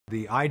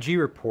The IG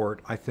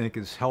report, I think,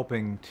 is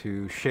helping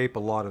to shape a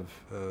lot of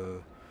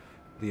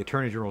the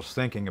Attorney General's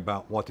thinking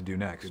about what to do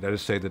next. That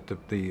is to say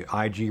that the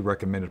IG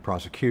recommended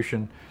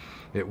prosecution,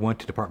 it went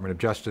to Department of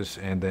Justice,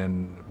 and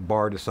then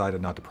Barr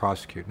decided not to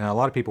prosecute. Now, a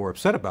lot of people were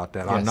upset about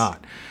that. Yes. I'm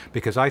not,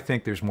 because I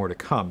think there's more to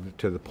come.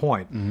 To the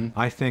point,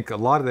 I think a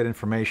lot of that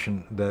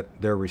information that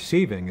they're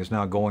receiving is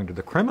now going to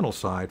the criminal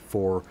side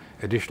for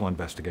additional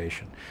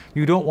investigation.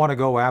 You don't want to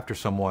go after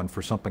someone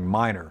for something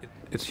minor.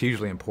 It's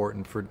hugely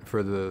important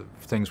for the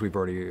things we've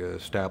already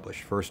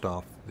established. First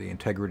off, the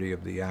integrity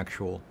of the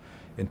actual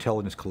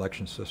intelligence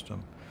collection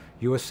system.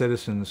 U.S.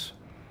 citizens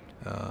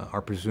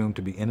are presumed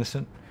to be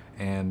innocent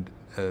and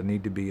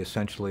need to be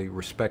essentially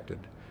respected.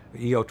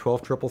 EO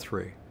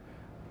 12333,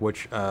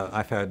 which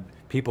I've had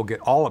people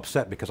get all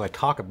upset because I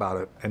talk about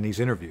it in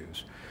these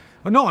interviews.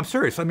 Oh, no, I'm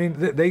serious. I mean,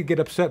 they get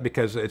upset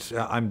because it's.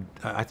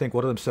 I think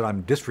one of them said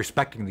I'm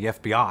disrespecting the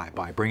FBI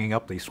by bringing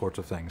up these sorts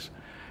of things.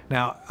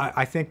 Now,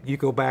 I think you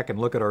go back and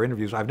look at our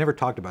interviews. I've never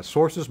talked about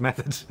sources,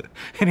 methods,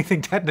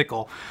 anything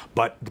technical,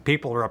 but the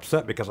people are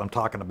upset because I'm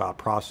talking about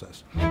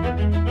process.